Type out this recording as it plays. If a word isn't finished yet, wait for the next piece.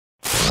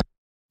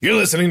You're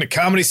listening to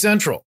Comedy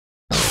Central.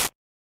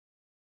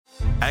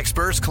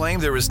 Experts claim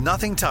there is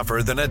nothing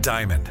tougher than a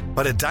diamond.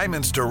 But at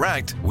Diamonds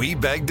Direct, we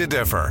beg to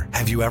differ.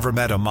 Have you ever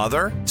met a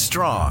mother?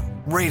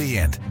 Strong,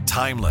 radiant,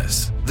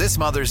 timeless. This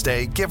Mother's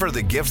Day, give her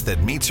the gift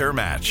that meets her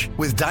match.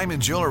 With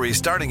diamond jewelry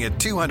starting at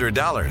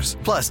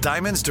 $200. Plus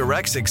Diamonds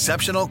Direct's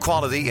exceptional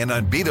quality and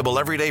unbeatable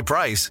everyday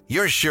price,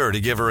 you're sure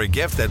to give her a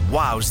gift that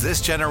wows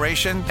this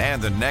generation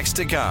and the next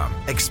to come.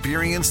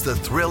 Experience the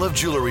thrill of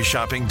jewelry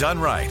shopping done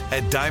right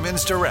at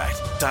Diamonds Direct.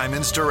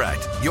 Diamonds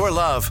Direct. Your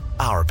love,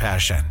 our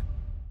passion.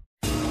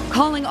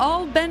 Calling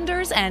all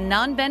benders and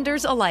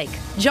non-benders alike.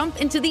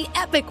 Jump into the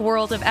epic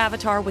world of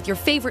Avatar with your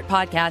favorite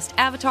podcast,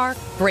 Avatar: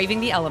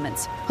 Braving the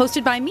Elements.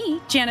 Hosted by me,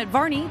 Janet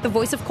Varney, the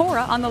voice of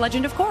Korra on The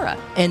Legend of Korra.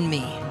 And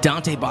me,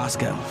 Dante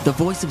Bosco, the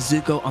voice of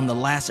Zuko on The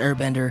Last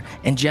Airbender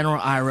and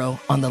General Iroh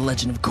on The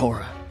Legend of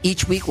Korra.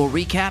 Each week we'll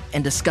recap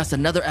and discuss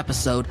another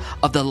episode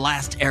of The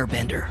Last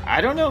Airbender.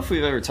 I don't know if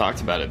we've ever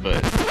talked about it,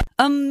 but...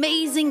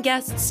 Amazing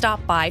guests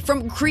stop by,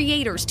 from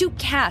creators to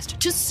cast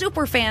to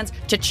super fans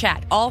to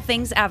chat all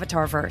things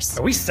Avatarverse.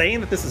 Are we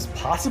saying that this is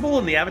possible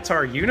in the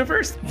Avatar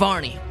universe?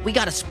 Varney, we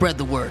gotta spread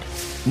the word.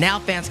 Now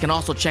fans can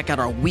also check out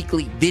our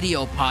weekly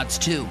video pods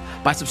too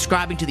by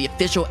subscribing to the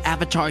official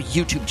Avatar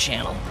YouTube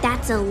channel.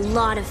 That's a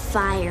lot of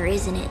fire,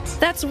 isn't it?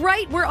 That's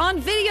right, we're on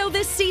video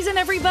this season,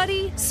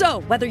 everybody! So,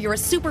 whether you're a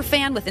super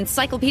fan with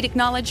encyclopedic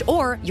knowledge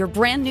or you're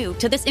brand new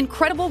to this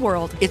incredible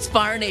world, it's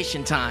Fire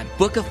Nation time.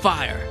 Book of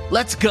Fire.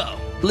 Let's go!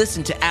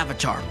 Listen to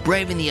Avatar: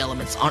 Braving the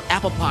Elements on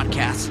Apple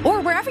Podcasts or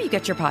wherever you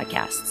get your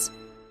podcasts.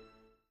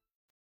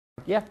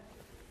 Yeah. Do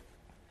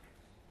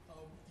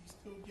you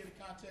still get in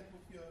contact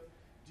with your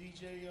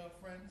DJ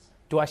friends?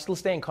 Do I still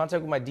stay in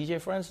contact with my DJ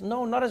friends?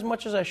 No, not as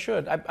much as I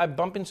should. I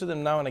bump into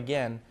them now and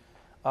again.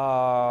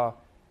 I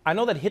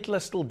know that Hitler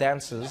still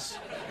dances.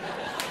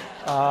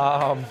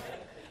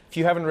 If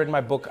you haven't read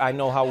my book, I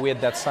know how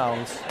weird that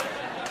sounds.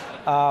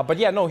 But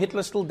yeah, no,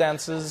 Hitler still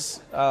dances.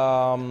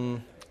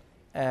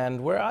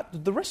 And we're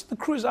out, the rest of the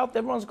crew is out.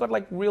 Everyone's got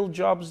like real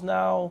jobs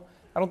now.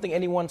 I don't think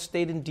anyone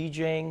stayed in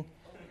DJing.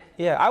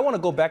 Yeah, I want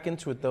to go back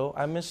into it though.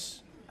 I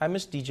miss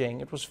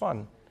DJing. It was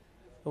fun.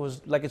 It was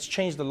like, it's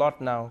changed a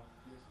lot now.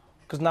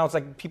 Because now it's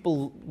like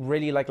people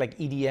really like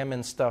EDM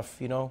and stuff,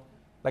 you know?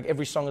 Like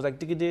every song is like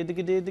do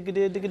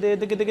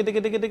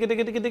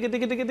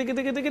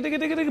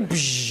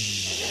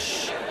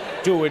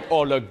it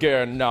all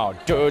again now.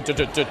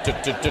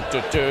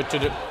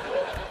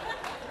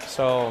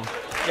 So,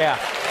 yeah.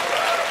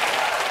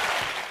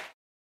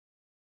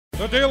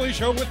 The Daily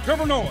Show with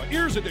Trevor Noah,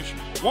 Ears Edition.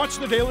 Watch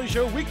The Daily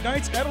Show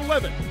weeknights at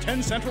 11,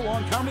 10 Central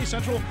on Comedy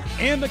Central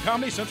and the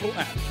Comedy Central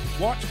app.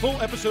 Watch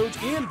full episodes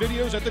and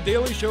videos at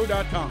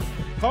thedailyshow.com.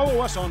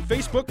 Follow us on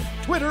Facebook,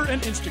 Twitter,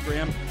 and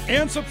Instagram,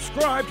 and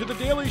subscribe to The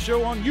Daily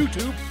Show on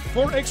YouTube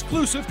for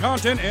exclusive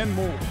content and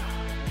more.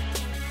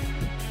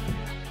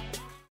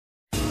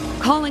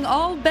 Calling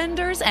all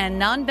benders and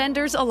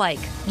non-benders alike.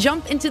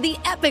 Jump into the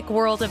epic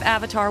world of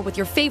Avatar with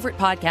your favorite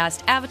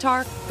podcast,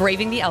 Avatar: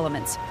 Braving the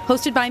Elements.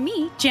 Hosted by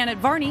me, Janet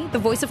Varney, the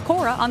voice of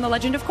Korra on The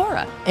Legend of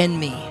Korra. And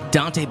me,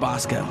 Dante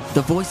Bosco,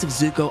 the voice of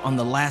Zuko on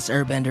The Last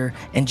Airbender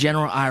and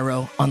General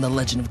Iroh on The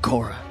Legend of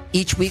Korra.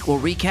 Each week we'll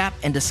recap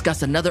and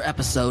discuss another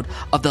episode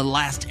of The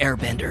Last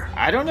Airbender.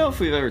 I don't know if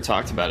we've ever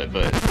talked about it,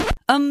 but...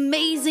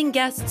 Amazing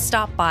guests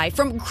stop by,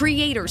 from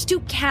creators to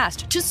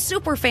cast to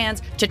super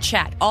fans to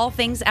chat all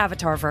things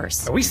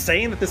Avatarverse. Are we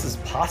saying that this is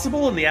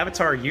possible in the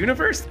Avatar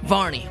universe?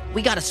 Varney,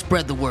 we gotta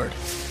spread the word.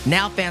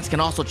 Now fans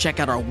can also check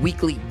out our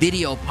weekly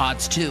video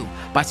pods too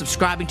by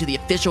subscribing to the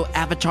official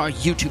Avatar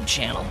YouTube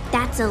channel.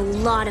 That's a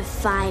lot of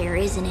fire,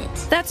 isn't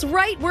it? That's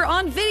right, we're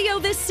on video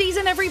this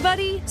season,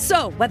 everybody!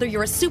 So, whether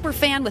you're a super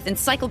fan with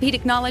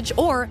encyclopedic knowledge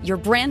or you're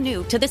brand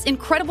new to this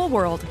incredible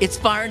world, it's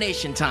Fire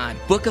Nation time.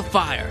 Book of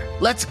Fire.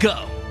 Let's go!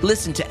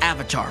 Listen to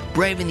Avatar: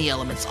 Braving the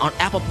Elements on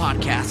Apple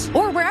Podcasts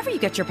or wherever you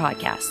get your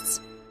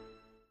podcasts.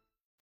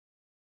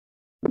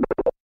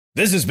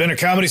 This has been a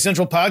Comedy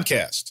Central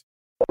podcast.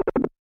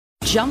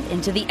 Jump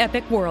into the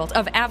epic world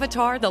of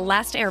Avatar: The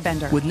Last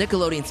Airbender with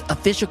Nickelodeon's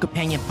official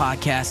companion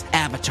podcast,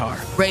 Avatar: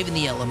 Braving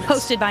the Elements.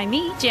 Hosted by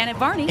me, Janet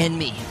Varney. And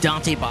me,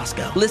 Dante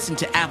Bosco. Listen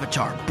to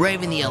Avatar: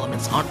 Braving the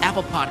Elements on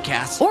Apple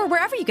Podcasts or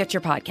wherever you get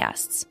your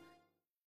podcasts.